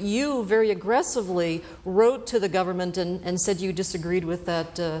it, but you very aggressively wrote to the government and said you disagreed with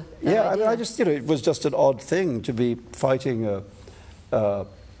that idea. I just, it was just an odd thing to be fighting an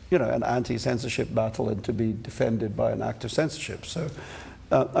anti-censorship battle and to be defended by an act of censorship. So,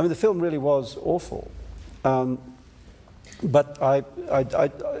 the film really was awful. But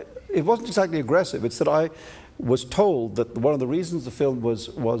it wasn't exactly aggressive. It's that I was told that one of the reasons the film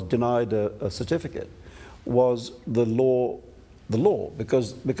was denied a certificate was the law,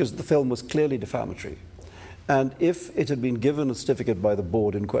 because the film was clearly defamatory. And if it had been given a certificate by the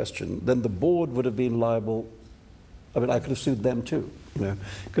board in question, then the board would have been liable. I could have sued them too,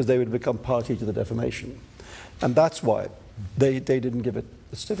 because they would have become party to the defamation. And that's why they didn't give it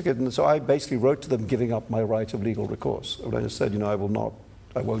a certificate. And so I basically wrote to them giving up my right of legal recourse. And I just said, I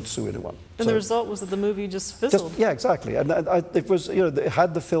won't sue anyone. And the result was that the movie just fizzled. Yeah, exactly. And it was,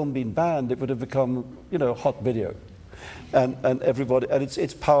 had the film been banned, it would have become, a hot video. And everybody, and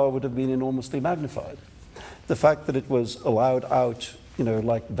its power would have been enormously magnified. the fact that it was allowed out, you know,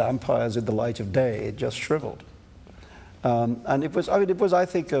 like vampires in the light of day, it just shriveled. And it was, I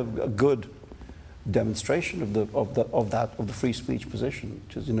think, a good demonstration of the free speech position,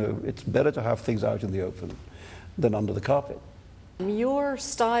 which is, you know, it's better to have things out in the open than under the carpet. Your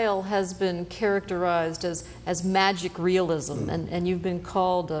style has been characterized as magic realism, and you've been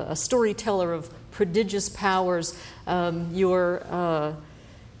called a storyteller of prodigious powers.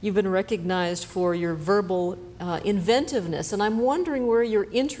 You've been recognized for your verbal inventiveness, and I'm wondering where your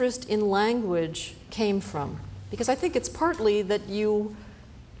interest in language came from. Because I think it's partly that you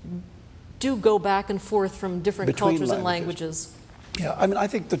do go back and forth from different Between cultures and languages. Yeah, I mean, I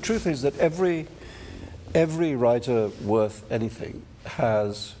think the truth is that every writer worth anything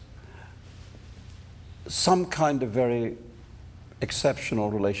has some kind of very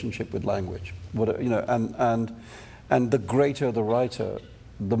exceptional relationship with language. You know, and the greater the writer,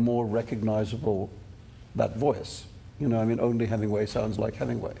 the more recognizable that voice. You know, I mean, only Hemingway sounds like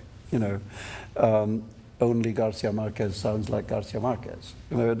Hemingway. You know, only Garcia Marquez sounds like Garcia Marquez.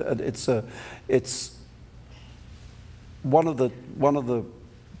 You know, it's one of the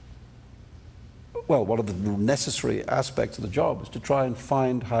necessary aspects of the job is to try and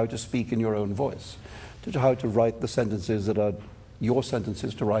find how to speak in your own voice, how to write the sentences that are your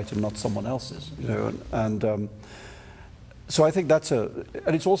sentences to write and not someone else's. You know, and so I think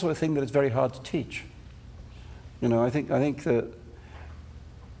and it's also a thing that is very hard to teach. You know, I think that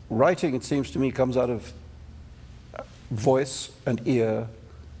writing, it seems to me, comes out of voice and ear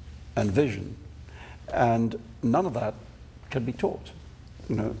and vision, and none of that can be taught.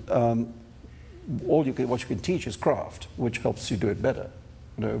 You know, what you can teach is craft, which helps you do it better.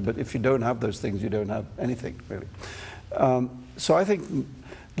 You know, but if you don't have those things, you don't have anything really. So I think,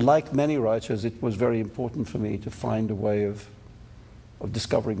 like many writers, it was very important for me to find a way of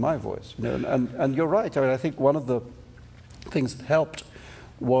discovering my voice. You know, and you're right. I mean, I think one of the things that helped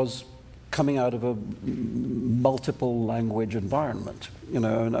was coming out of a multiple language environment. You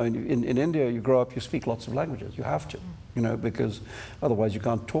know, and I mean, in India, you grow up, you speak lots of languages. You have to, you know, because otherwise you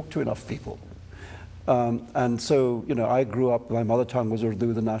can't talk to enough people. And so, you know, I grew up, my mother tongue was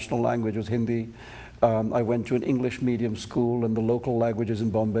Urdu, the national language was Hindi. I went to an English medium school, and the local languages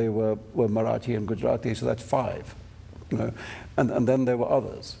in Bombay were Marathi and Gujarati, so that's 5. You know, and then there were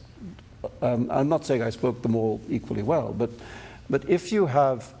others. I'm not saying I spoke them all equally well, but if you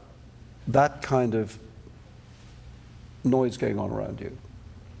have that kind of noise going on around you,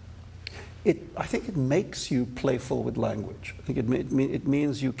 I think it makes you playful with language. I think it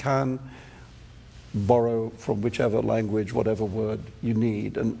means you can borrow from whichever language, whatever word you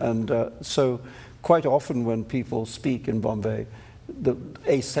need. So quite often when people speak in Bombay,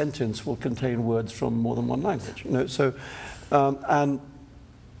 a sentence will contain words from more than one language. You know, so, and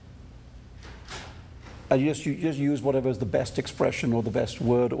you just use whatever is the best expression or the best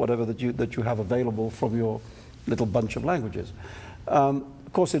word or whatever that you have available from your little bunch of languages. Of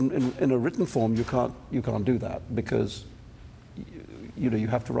course, in a written form, you can't do that because you know, you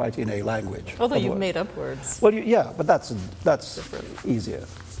have to write in a language. Although you've made up words. Well, yeah, but that's easier,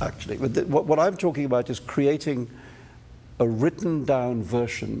 actually. But what I'm talking about is creating a written down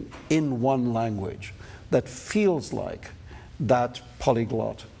version in one language that feels like that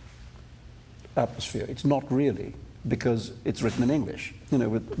polyglot atmosphere. It's not really, because it's written in English, you know,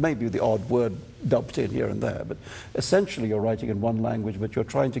 with maybe the odd word dumped in here and there, but essentially you're writing in one language, but you're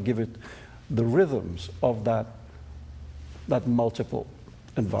trying to give it the rhythms of that multiple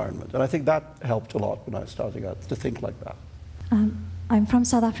environment. And I think that helped a lot when I was starting out to think like that. I'm from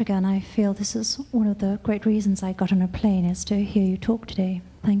South Africa, and I feel this is one of the great reasons I got on a plane is to hear you talk today.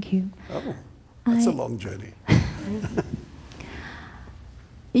 Thank you. Oh, that's a long journey.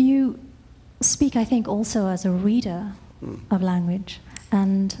 You speak, I think, also as a reader of language,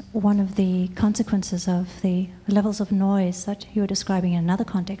 and one of the consequences of the levels of noise that you were describing in another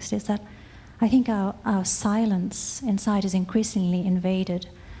context is that I think our silence inside is increasingly invaded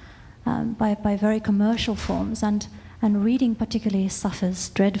by very commercial forms, and reading particularly suffers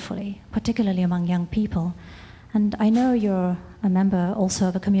dreadfully, particularly among young people. And I know you're a member also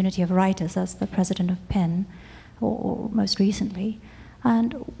of a community of writers as the president of Penn, or most recently.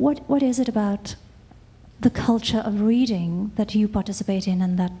 And what is it about the culture of reading that you participate in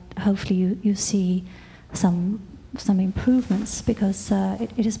and that hopefully you see some improvements? Because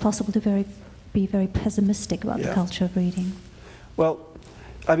it is possible to be very pessimistic about the culture of reading. Well,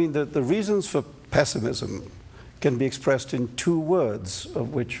 I mean, the reasons for pessimism can be expressed in 2 words,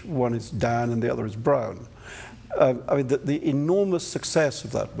 of which one is Dan and the other is Brown. I mean, the enormous success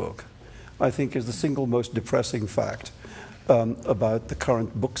of that book, I think, is the single most depressing fact. about the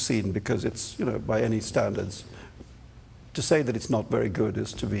current book scene, because it's, you know, by any standards, to say that it's not very good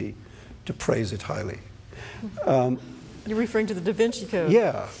is to praise it highly. You're referring to the Da Vinci Code.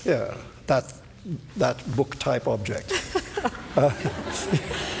 Yeah, yeah, that book type object.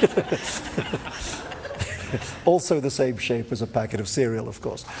 Also the same shape as a packet of cereal, of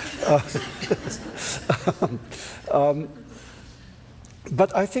course.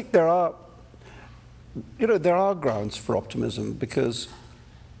 But I think there are, you know, there are grounds for optimism, because,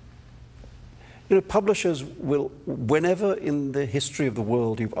 you know, publishers will, whenever in the history of the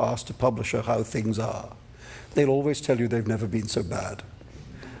world you've asked a publisher how things are, they'll always tell you they've never been so bad.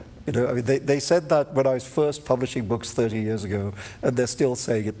 You know, I mean, they said that when I was first publishing books 30 years ago, and they're still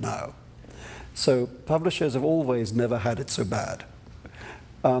saying it now. So publishers have always never had it so bad.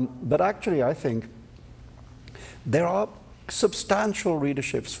 But actually, I think there are substantial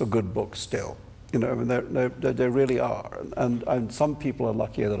readerships for good books still. You know, I mean, there really are, and some people are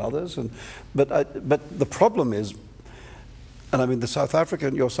luckier than others. But the problem is, and I mean,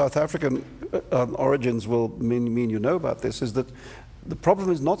 your South African origins will mean you know about this, is that the problem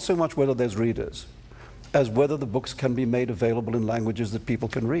is not so much whether there's readers, as whether the books can be made available in languages that people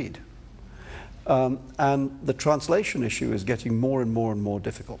can read. And the translation issue is getting more and more and more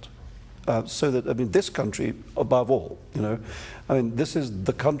difficult. So that, I mean, this country, above all, you know, I mean, this is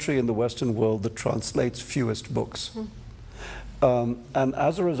the country in the Western world that translates fewest books. And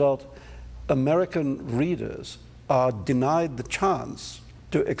as a result, American readers are denied the chance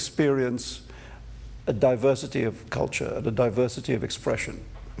to experience a diversity of culture and a diversity of expression,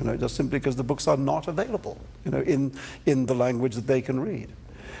 you know, just simply because the books are not available, you know, in the language that they can read.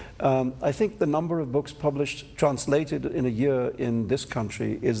 I think the number of books published, translated in a year in this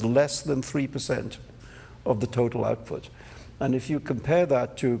country is less than 3% of the total output. And if you compare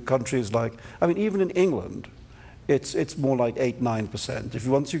that to countries like, I mean, even in England, it's more like 8–9%.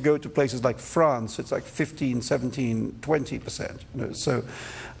 Once you go to places like France, it's like 15, 17, 20%. You know? So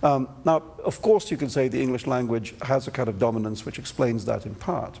now, of course, you can say the English language has a kind of dominance which explains that in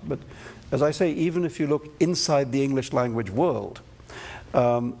part. But as I say, even if you look inside the English language world,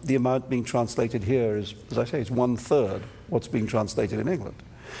 the amount being translated here is, as I say, it's 1/3 what's being translated in England.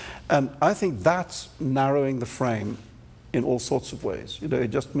 And I think that's narrowing the frame in all sorts of ways. You know,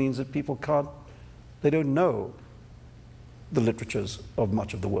 it just means that people they don't know the literatures of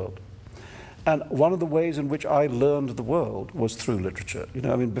much of the world. And one of the ways in which I learned the world was through literature. You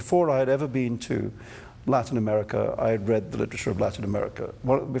know, I mean, before I had ever been to Latin America, I had read the literature of Latin America.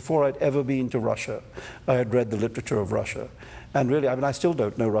 Before I'd ever been to Russia, I had read the literature of Russia. And really, I mean, I still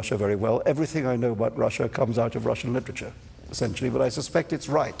don't know Russia very well. Everything I know about Russia comes out of Russian literature, essentially, but I suspect it's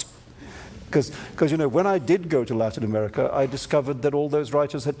right. Because, you know, when I did go to Latin America, I discovered that all those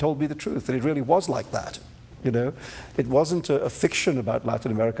writers had told me the truth, that it really was like that. You know, it wasn't a fiction about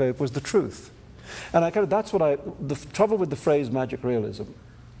Latin America, it was the truth. And that's what the trouble with the phrase magic realism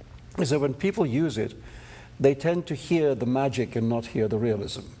is that when people use it, they tend to hear the magic and not hear the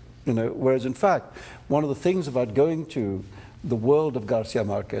realism. You know, whereas in fact, one of the things about going to the world of Garcia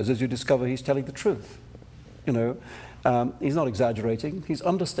Marquez is you discover he's telling the truth. You know, he's not exaggerating, he's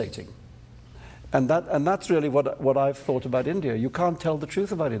understating. And that's really what I've thought about India. You can't tell the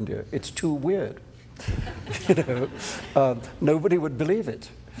truth about India. It's too weird. You know, nobody would believe it.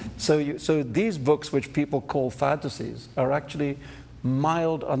 So these books, which people call fantasies, are actually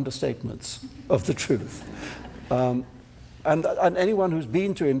mild understatements of the truth. And anyone who's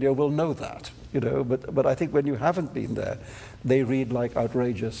been to India will know that. You know, but I think when you haven't been there, they read like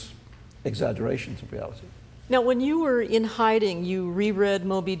outrageous exaggerations of reality. Now, when you were in hiding, you reread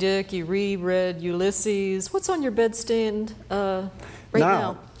Moby Dick, you reread Ulysses. What's on your bedstand right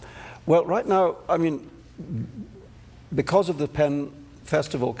now? Well, right now, I mean, because of the Penn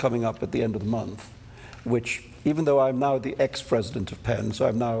Festival coming up at the end of the month, which, even though I'm now the ex-president of Penn, so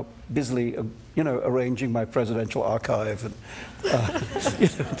I'm now busily, you know, arranging my presidential archive and, you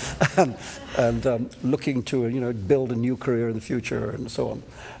know, and looking to, you know, build a new career in the future and so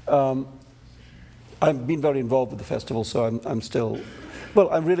on. I've been very involved with the festival, so I'm still,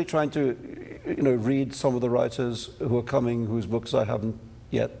 well, I'm really trying to, you know, read some of the writers who are coming, whose books I haven't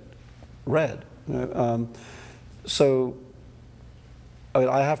yet read. You know? So I mean,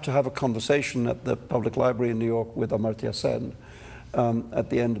 I have to have a conversation at the Public Library in New York with Amartya Sen at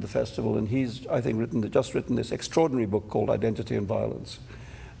the end of the festival, and he's, I think, just written this extraordinary book called Identity and Violence,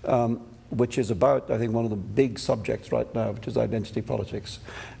 which is about, I think, one of the big subjects right now, which is identity politics,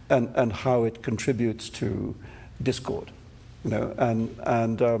 and how it contributes to discord, you know,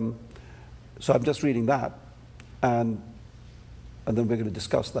 and so I'm just reading that, and then we're going to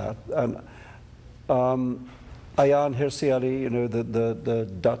discuss that, and Ayaan Hirsi Ali, the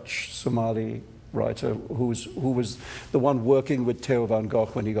Dutch Somali writer who was the one working with Theo van Gogh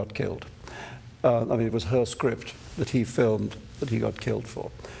when he got killed. I mean, it was her script that he filmed that he got killed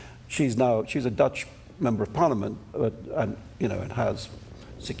for. She's a Dutch member of parliament, and has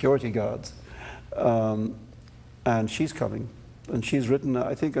security guards, and she's coming, and she's written,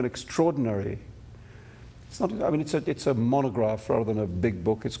 I think, an extraordinary. It's not. I mean, it's a monograph rather than a big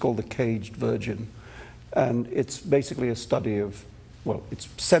book. It's called The Caged Virgin, and it's basically a study of, well, it's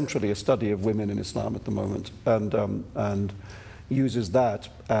centrally a study of women in Islam at the moment, and uses that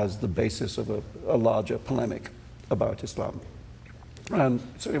as the basis of a larger polemic about Islam. And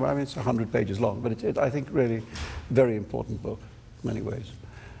so, I mean, it's 100 pages long, but I think really very important book in many ways.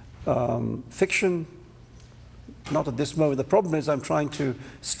 Fiction, not at this moment. The problem is I'm trying to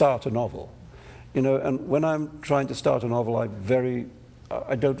start a novel, and when I'm trying to start a novel, I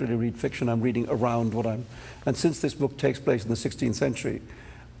don't really read fiction. I'm reading around and since this book takes place in the 16th century,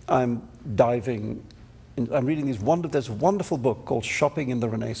 I'm diving. I'm reading there's a wonderful book called Shopping in the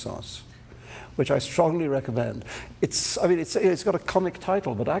Renaissance, which I strongly recommend. It's got a comic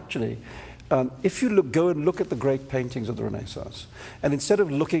title, but actually, if you go and look at the great paintings of the Renaissance, and instead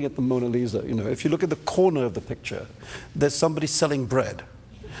of looking at the Mona Lisa, if you look at the corner of the picture, there's somebody selling bread,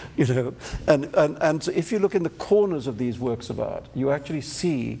 and if you look in the corners of these works of art, you actually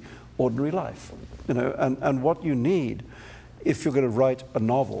see ordinary life, and what you need, if you're going to write a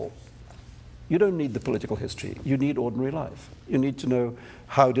novel, you don't need the political history. You need ordinary life. You need to know,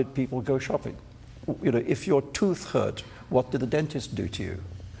 how did people go shopping? If your tooth hurt, what did the dentist do to you?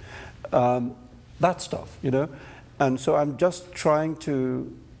 That stuff, And so I'm just trying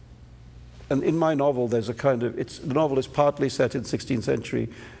to, and in my novel there's a kind of, the novel is partly set in 16th century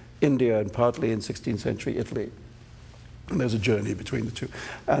India and partly in 16th century Italy. And there's a journey between the two.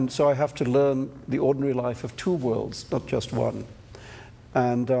 And so I have to learn the ordinary life of two worlds, not just one.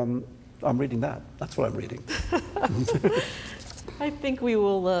 And I'm reading that. That's what I'm reading. I think we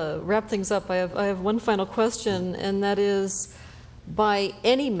will wrap things up. I have one final question, and that is, by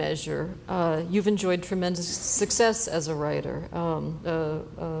any measure, you've enjoyed tremendous success as a writer,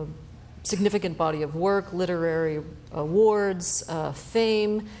 a significant body of work, literary awards,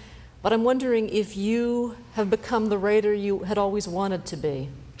 fame. But I'm wondering if you have become the writer you had always wanted to be.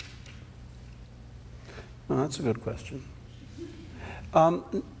 Well, that's a good question.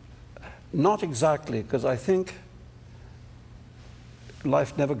 Not exactly, because I think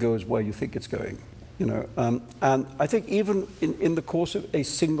life never goes where you think it's going, and I think even in the course of a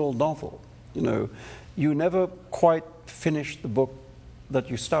single novel, you never quite finish the book that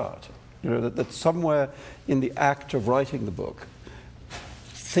you start. That somewhere in the act of writing the book,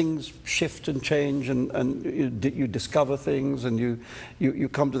 things shift and change, and you discover things, and you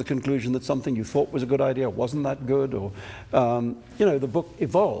come to the conclusion that something you thought was a good idea wasn't that good, or the book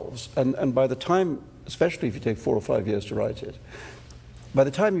evolves, and by the time, especially if you take 4 or 5 years to write it, by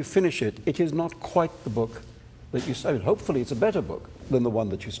the time you finish it, it is not quite the book that you started. Hopefully it's a better book than the one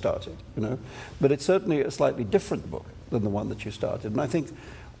that you started, but it's certainly a slightly different book than the one that you started, and I think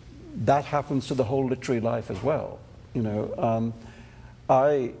that happens to the whole literary life as well,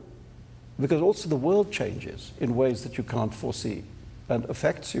 because also the world changes in ways that you can't foresee and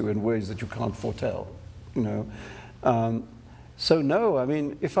affects you in ways that you can't foretell, So no, I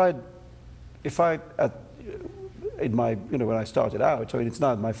mean, when I started out, it's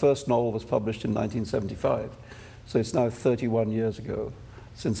now, my first novel was published in 1975, so it's now 31 years ago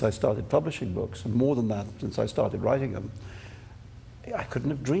since I started publishing books, and more than that, since I started writing them. I couldn't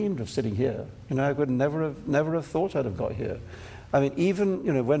have dreamed of sitting here. I could never have thought I'd have got here. I mean,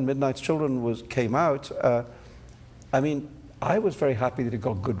 even when Midnight's Children came out, I was very happy that it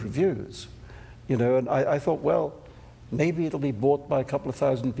got good reviews, and I thought, well, maybe it'll be bought by a couple of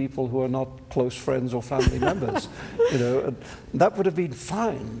thousand people who are not close friends or family members, and that would have been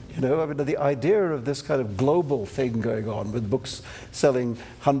fine, I mean, the idea of this kind of global thing going on with books selling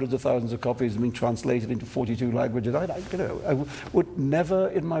hundreds of thousands of copies and being translated into 42 languages, I would never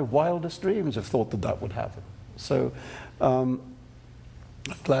in my wildest dreams have thought that would happen. So I'm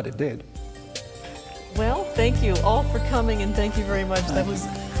glad it did. Well, thank you all for coming, and thank you very much. That was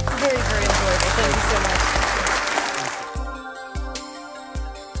very, very enjoyable. Thank you so much.